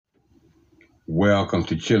Welcome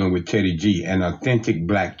to Chilling with Teddy G, an authentic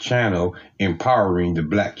black channel empowering the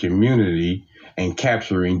black community and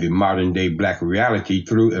capturing the modern day black reality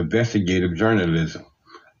through investigative journalism.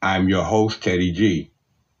 I'm your host, Teddy G.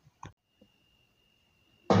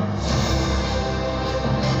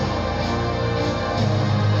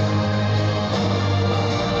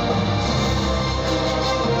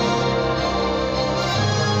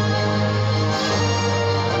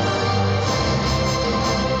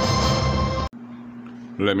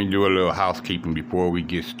 Let me do a little housekeeping before we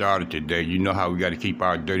get started today. You know how we got to keep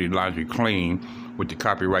our dirty laundry clean with the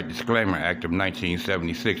Copyright Disclaimer Act of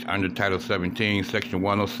 1976 under Title 17, Section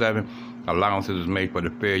 107. Allowances is made for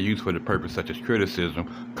the fair use for the purpose such as criticism,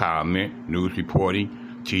 comment, news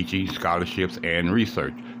reporting, teaching, scholarships, and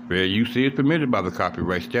research. Fair use is permitted by the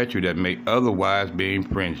copyright statute that may otherwise be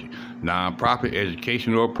infringing. Non-profit,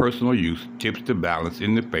 educational, or personal use tips the balance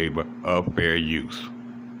in the favor of fair use.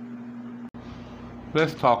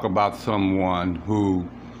 Let's talk about someone who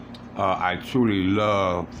I truly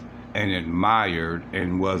loved and admired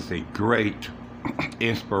and was a great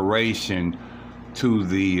inspiration to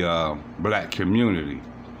the black community.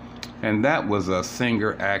 And that was a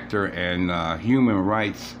singer, actor, and human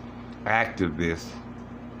rights activist,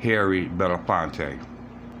 Harry Belafonte,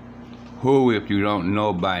 who, if you don't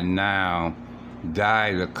know by now,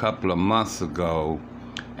 died a couple of months ago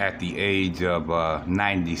at the age of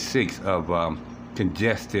 96 of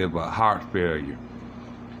congestive heart failure.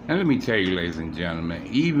 And let me tell you, ladies and gentlemen,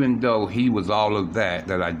 even though he was all of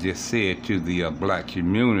that I just said to the black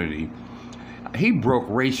community, he broke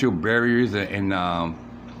racial barriers and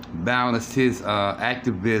balanced his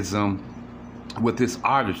activism with his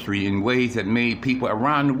artistry in ways that made people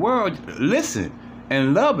around the world listen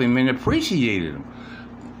and love him and appreciated him.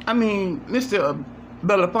 I mean, Mr.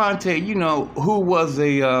 Belafonte, you know, who was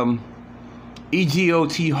a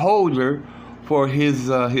EGOT holder for his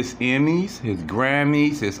Emmys, his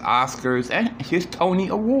Grammys, his Oscars, and his Tony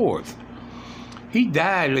Awards. He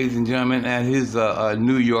died, ladies and gentlemen, at his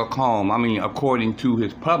New York home. I mean, according to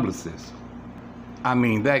his publicist. I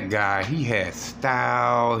mean, that guy, he had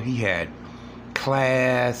style, he had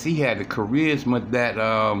class, he had the charisma that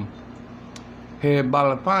Harry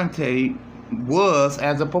Belafonte was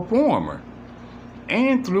as a performer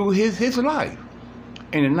and through his life.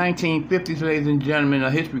 In the 1950s, ladies and gentlemen,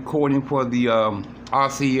 his recording for the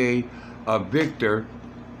RCA Victor,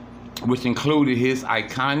 which included his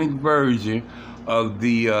iconic version of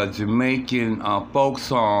the Jamaican folk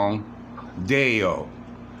song, Deo.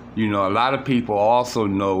 You know, a lot of people also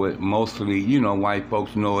know it, mostly, you know, white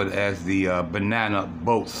folks know it as the Banana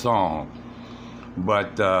Boat song.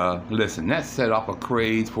 But listen, that set off a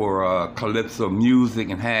craze for calypso music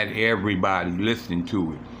and had everybody listening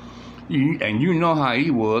to it. And you know how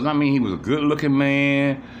he was. I mean, he was a good-looking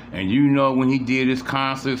man, and you know when he did his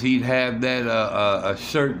concerts, he'd have that a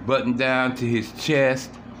shirt buttoned down to his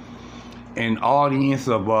chest. An audience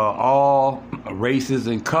of all races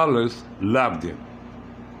and colors loved him.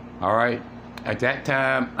 All right? At that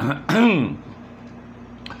time,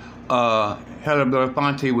 Harry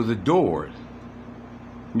Belafonte was adored,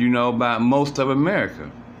 you know, by most of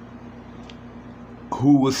America,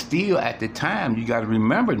 who was still, at the time, you got to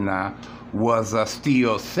remember now, was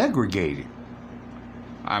still segregated.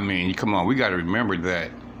 I mean, come on, we got to remember that,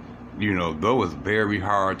 you know, those very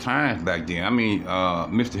hard times back then. I mean,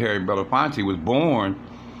 Mr. Harry Belafonte was born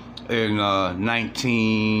in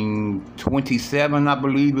 1927, I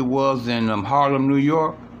believe it was, in Harlem, New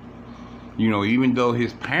York. You know, even though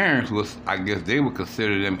his parents was, I guess they would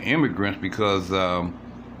consider them immigrants because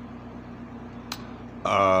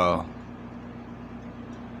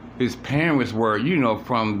his parents were, you know,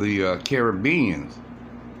 from the Caribbean.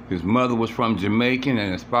 His mother was from Jamaican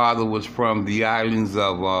and his father was from the islands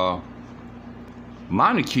of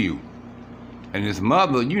Montague. And his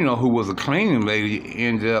mother, you know, who was a cleaning lady,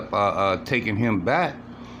 ended up taking him back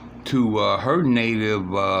to her native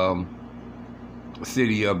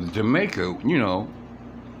city of Jamaica, you know,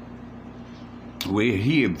 where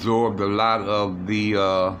he absorbed a lot of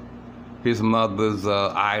the his mother's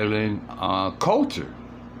island culture.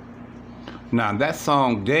 Now, that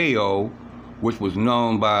song, Deo, which was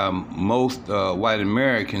known by most white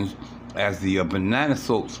Americans as the Banana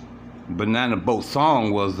Boat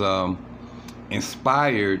song, was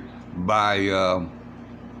inspired by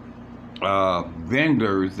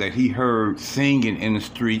vendors that he heard singing in the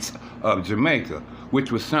streets of Jamaica,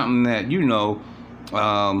 which was something that, you know,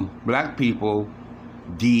 black people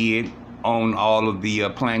did on all of the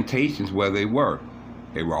plantations where they were.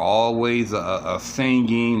 They were always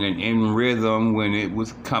singing and in rhythm when it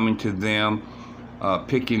was coming to them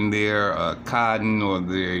picking their cotton or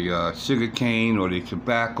their sugar cane or their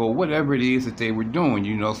tobacco, whatever it is that they were doing,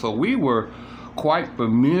 you know. So we were quite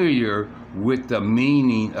familiar with the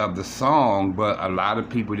meaning of the song, but a lot of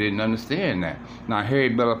people didn't understand that. Now, Harry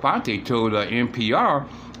Belafonte told NPR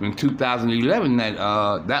in 2011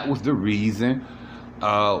 that that was the reason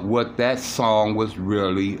what that song was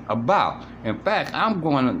really about. In fact,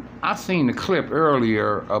 I seen the clip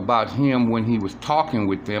earlier about him when he was talking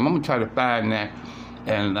with them. I'm gonna try to find that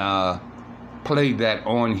and play that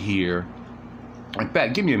on here. In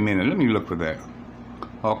fact, give me a minute. Let me look for that.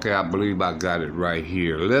 Okay, I believe I got it right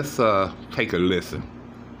here. Let's take a listen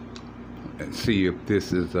and see if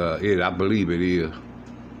this is it. I believe it is.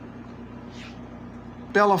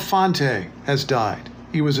 Belafonte has died.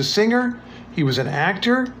 He was a singer, he was an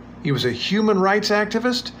actor, he was a human rights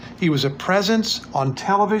activist, he was a presence on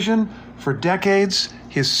television for decades.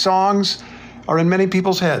 His songs are in many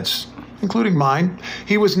people's heads, including mine.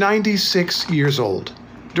 He was 96 years old.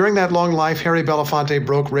 During that long life, Harry Belafonte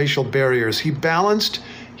broke racial barriers. He balanced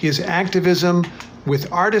his activism with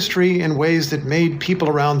artistry in ways that made people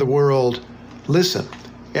around the world listen.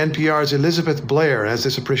 NPR's Elizabeth Blair has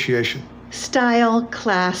this appreciation. Style,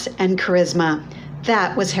 class, and charisma.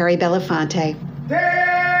 That was Harry Belafonte.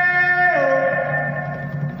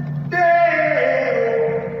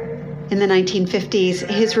 In the 1950s,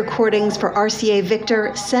 his recordings for RCA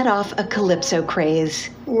Victor set off a calypso craze.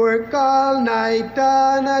 Work all night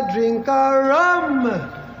and a drink a rum.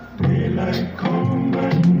 Daylight come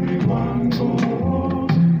and we want go home.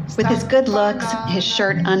 With his good looks, his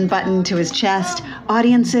shirt unbuttoned to his chest,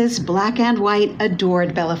 audiences, black and white,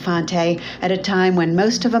 adored Belafonte at a time when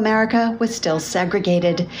most of America was still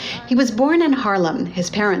segregated. He was born in Harlem. His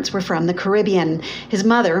parents were from the Caribbean. His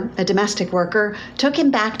mother, a domestic worker, took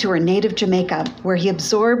him back to her native Jamaica, where he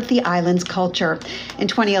absorbed the island's culture. In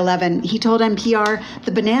 2011, he told NPR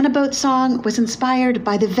the Banana Boat song was inspired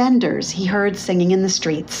by the vendors he heard singing in the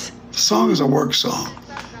streets. The song is a work song.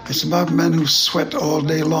 It's about men who sweat all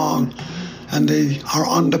day long, and they are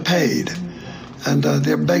underpaid. And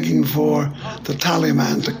they're begging for the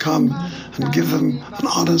tallyman to come and give them an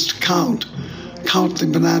honest count. Count the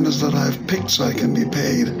bananas that I've picked so I can be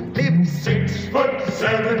paid. Hip 6 foot,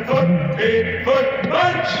 7 foot, 8 foot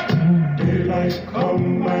bunch. Daylight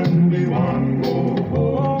come and we want go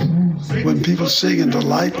home. When people sing and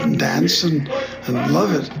delight and dance and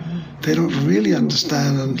love it, they don't really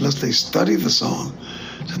understand unless they study the song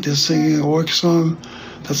that they're singing a work song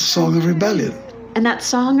that's a song of rebellion. And that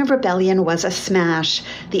song of rebellion was a smash.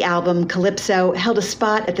 The album Calypso held a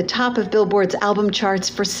spot at the top of Billboard's album charts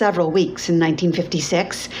for several weeks in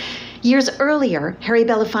 1956. Years earlier, Harry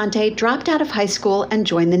Belafonte dropped out of high school and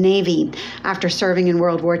joined the Navy. After serving in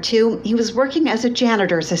World War II, he was working as a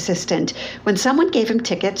janitor's assistant when someone gave him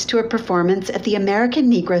tickets to a performance at the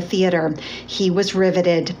American Negro Theater. He was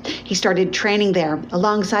riveted. He started training there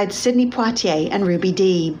alongside Sidney Poitier and Ruby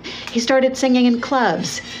Dee. He started singing in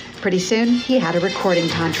clubs. Pretty soon, he had a recording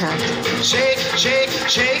contract. Shake, shake,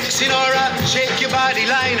 shake, Sinora, shake your body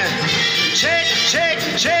liner. Shake, shake,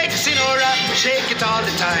 shake, Sinora, shake it all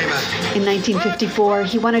the time. In 1954,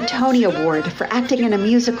 he won a Tony Award for acting in a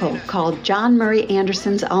musical called John Murray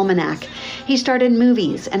Anderson's Almanac. He starred in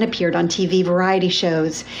movies and appeared on TV variety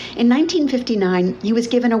shows. In 1959, he was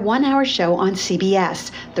given a one-hour show on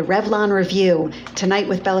CBS, The Revlon Review. Tonight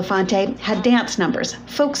with Belafonte had dance numbers,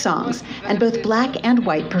 folk songs, and both black and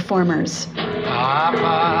white performers.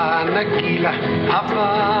 Hava Nagila,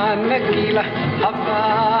 Hava Nagila,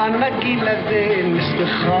 Hava Nagila de Mr.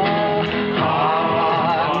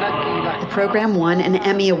 The program won an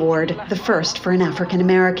Emmy Award, the first for an African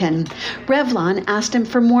American. Revlon asked him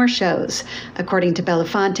for more shows. According to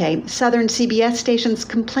Belafonte, Southern CBS stations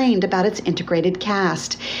complained about its integrated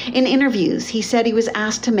cast. In interviews, he said he was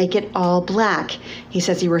asked to make it all black. He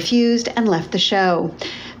says he refused and left the show.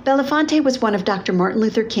 Belafonte was one of Dr. Martin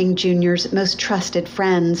Luther King Jr.'s most trusted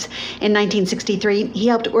friends. In 1963, he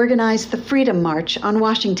helped organize the Freedom March on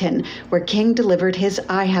Washington, where King delivered his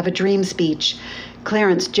I Have a Dream speech.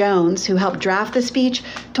 Clarence Jones, who helped draft the speech,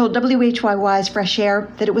 told WHYY's Fresh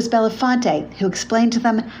Air that it was Belafonte who explained to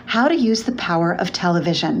them how to use the power of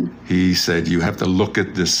television. He said, you have to look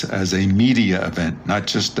at this as a media event, not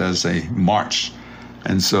just as a march.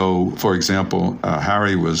 And so, for example,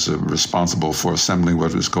 Harry was responsible for assembling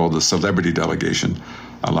what was called the celebrity delegation,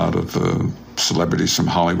 a lot of celebrities from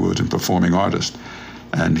Hollywood and performing artists.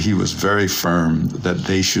 And he was very firm that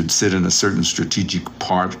they should sit in a certain strategic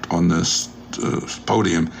part on this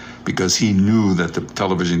podium because he knew that the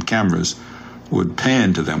television cameras would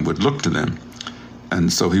pan to them, would look to them.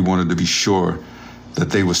 And so he wanted to be sure that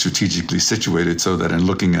they were strategically situated so that in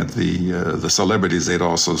looking at the celebrities, they'd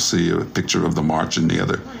also see a picture of the march and the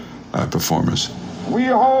other performers. We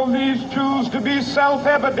hold these truths to be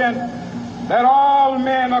self-evident, that all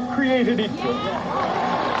men are created equal.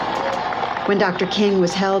 When Dr. King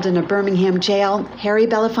was held in a Birmingham jail, Harry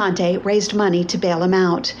Belafonte raised money to bail him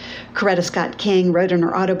out. Coretta Scott King wrote in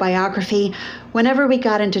her autobiography, "Whenever we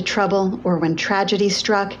got into trouble or when tragedy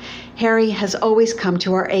struck, Harry has always come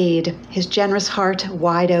to our aid, his generous heart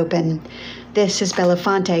wide open." This is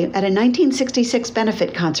Belafonte at a 1966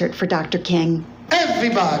 benefit concert for Dr. King.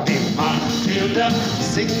 Everybody, Matilda,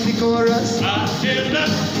 sing the chorus, Matilda,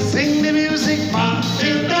 sing the music,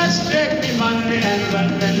 Matilda, take me money and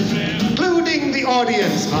run and play. Including the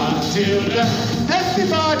audience, Matilda,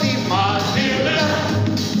 everybody, Matilda,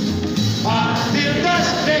 Matilda,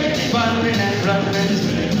 take me money and run and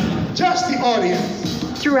play. Just the audience.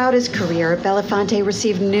 Throughout his career, Belafonte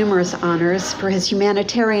received numerous honors for his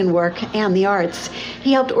humanitarian work and the arts.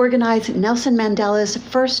 He helped organize Nelson Mandela's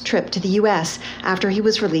first trip to the U.S. after he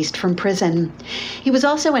was released from prison. He was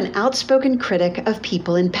also an outspoken critic of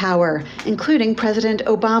people in power, including President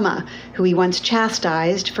Obama, who he once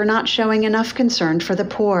chastised for not showing enough concern for the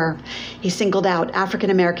poor. He singled out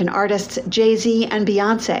African-American artists Jay-Z and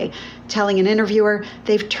Beyonce, telling an interviewer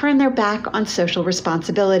they've turned their back on social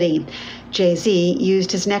responsibility. Jay-Z used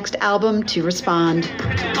his next album to respond.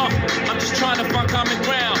 I'm just trying to find common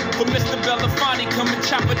ground. For Mr. Belafonte, come and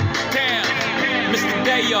chop it down. Mr.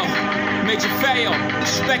 Dayo, made you fail.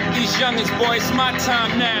 Respect these youngins, boy, it's my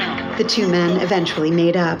time now. The two men eventually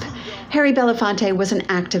made up. Harry Belafonte was an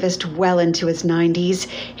activist well into his 90s.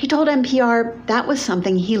 He told NPR that was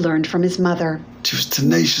something he learned from his mother. She was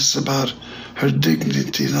tenacious about her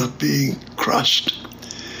dignity not being crushed.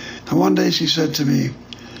 And one day she said to me,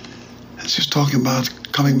 she was talking about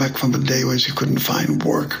coming back from a day when she couldn't find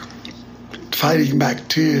work, fighting back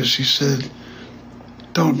tears, she said,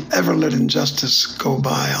 "Don't ever let injustice go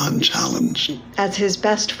by unchallenged." As his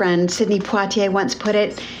best friend Sidney Poitier once put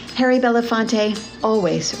it, Harry Belafonte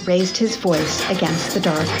always raised his voice against the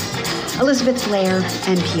dark. Elizabeth Blair,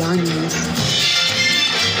 NPR News.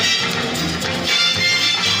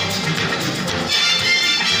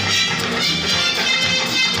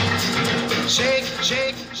 Shake,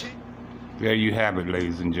 shake, shake. There you have it,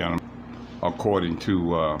 ladies and gentlemen. According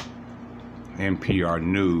to NPR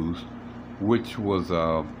News, which was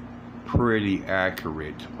pretty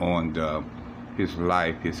accurate on his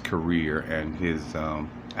life, his career, and his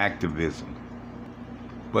activism.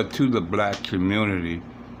 But to the black community,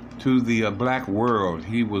 to the black world,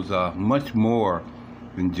 he was much more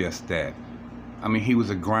than just that. I mean, he was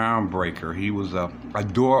a groundbreaker. He was a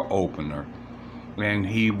door opener. And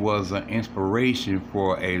he was an inspiration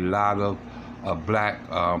for a lot of black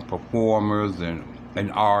performers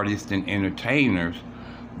and artists and entertainers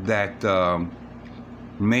that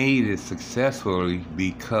made it successfully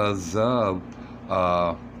because of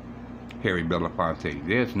Harry Belafonte.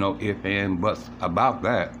 There's no ifs and buts about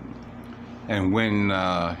that. And when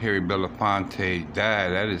Harry Belafonte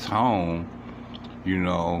died at his home, you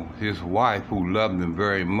know, his wife, who loved him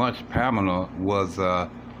very much, Pamela, was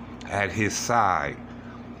at his side.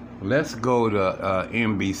 Let's go to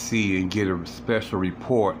NBC and get a special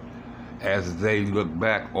report as they look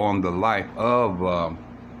back on the life of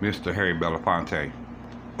Mr. Harry Belafonte.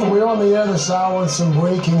 We're on the other side with some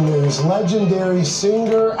breaking news. Legendary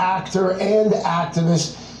singer, actor, and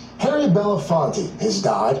activist Harry Belafonte has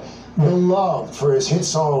died, beloved for his hit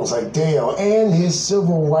songs like Dale and his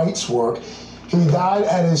civil rights work. He died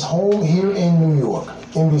at his home here in New York.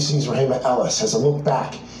 NBC's Rahima Ellis has a look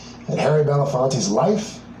back at Harry Belafonte's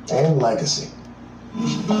life and legacy.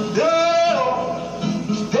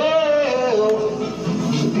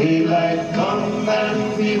 Daylight come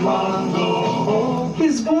and we want go home.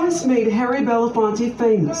 His voice made Harry Belafonte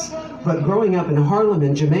famous, but growing up in Harlem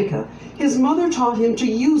in Jamaica, his mother taught him to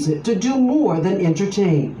use it to do more than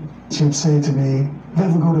entertain. She would say to me,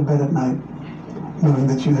 never go to bed at night knowing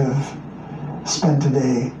that you have spent a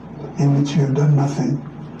day in which you have done nothing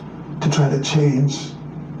to try to change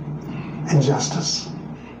injustice.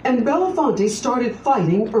 And Belafonte started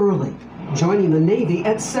fighting early, joining the Navy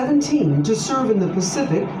at 17 to serve in the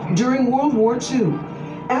Pacific during World War II.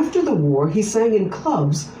 After the war, he sang in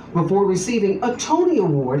clubs before receiving a Tony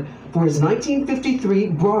Award for his 1953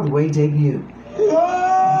 Broadway debut.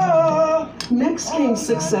 Next came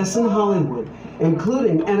success in Hollywood,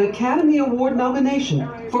 including an Academy Award nomination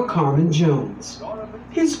for Carmen Jones.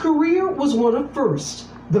 His career was one of firsts,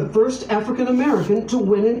 the first African-American to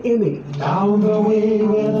win an Emmy. Down the way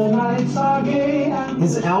where the nights are gay.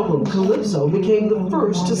 His album, Calypso, became the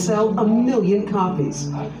first to sell 1 million copies.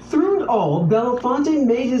 Through it all, Belafonte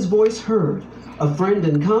made his voice heard. A friend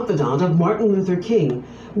and confidant of Martin Luther King,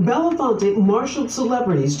 Belafonte marshaled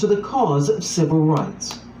celebrities to the cause of civil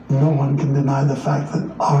rights. No one can deny the fact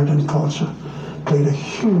that art and culture played a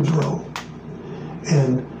huge role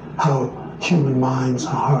in how human minds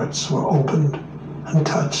and hearts were opened and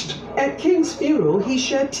touched. At King's funeral, he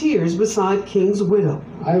shed tears beside King's widow.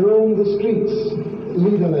 I roamed the streets,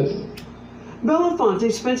 leaderless.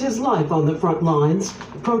 Belafonte spent his life on the front lines,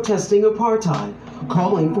 protesting apartheid,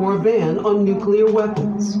 calling for a ban on nuclear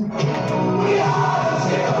weapons.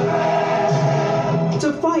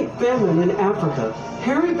 To fight famine in Africa,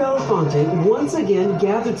 Harry Belafonte once again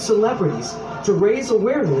gathered celebrities to raise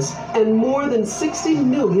awareness and more than $60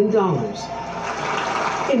 million.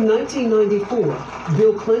 In 1994,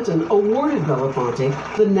 Bill Clinton awarded Belafonte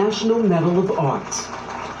the National Medal of Arts.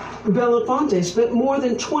 Belafonte spent more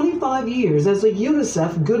than 25 years as a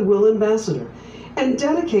UNICEF Goodwill Ambassador and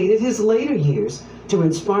dedicated his later years to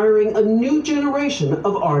inspiring a new generation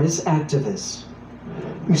of artist activists.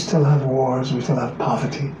 We still have wars, we still have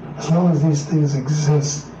poverty. As long as these things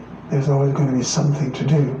exist, there's always going to be something to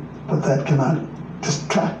do, but that cannot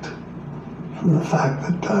distract from the fact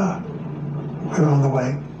that we're on the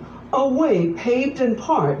way. A way paved in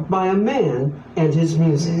part by a man and his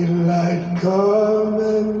music. Daylight come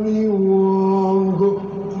and we won't go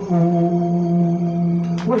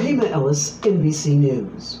home. Rahima Ellis, NBC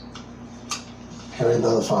News. Harry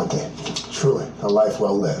Belafonte, truly a life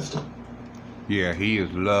well lived. Yeah, he is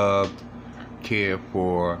loved, cared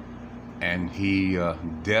for, and he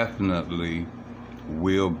definitely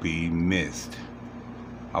will be missed.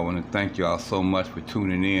 I want to thank y'all so much for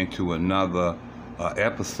tuning in to another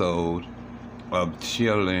episode of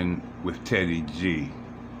Chillin' with Teddy G.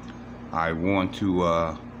 I want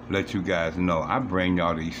to let you guys know I bring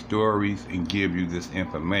y'all these stories and give you this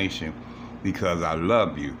information because I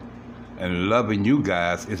love you. And loving you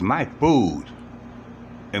guys is my food.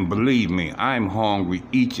 And believe me, I'm hungry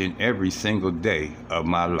each and every single day of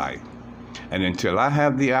my life. And until I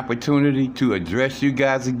have the opportunity to address you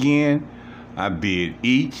guys again, I bid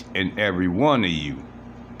each and every one of you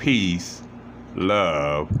peace,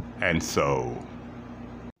 love, and soul.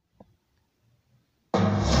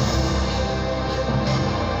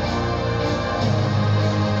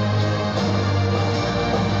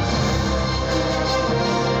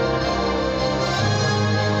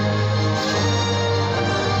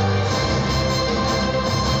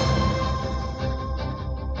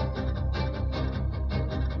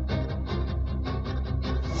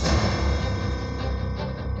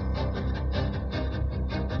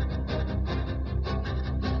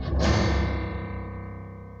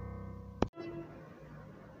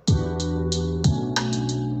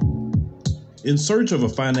 In search of a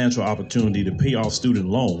financial opportunity to pay off student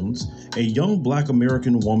loans, a young Black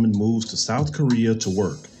American woman moves to South Korea to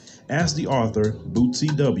work. As the author,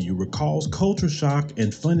 Bootsy W. recalls culture shock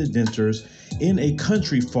and fun adventures in a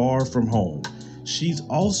country far from home. She's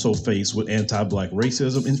also faced with anti-Black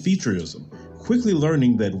racism and featureism, quickly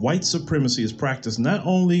learning that white supremacy is practiced not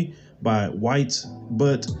only by whites,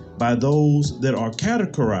 but by those that are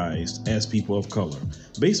categorized as people of color.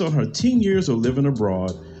 Based on her 10 years of living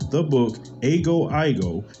abroad, the book, Ago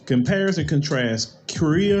Igo, compares and contrasts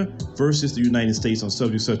Korea versus the United States on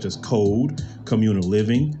subjects such as code, communal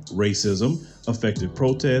living, racism, effective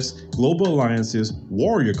protests, global alliances,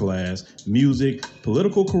 warrior class, music,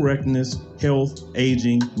 political correctness, health,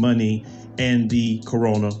 aging, money, and the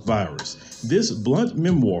coronavirus. This blunt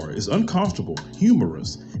memoir is uncomfortable,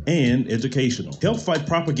 humorous, and educational. Help fight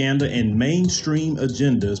propaganda and mainstream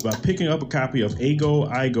agendas by picking up a copy of Ago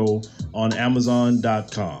Igo on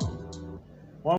Amazon.com.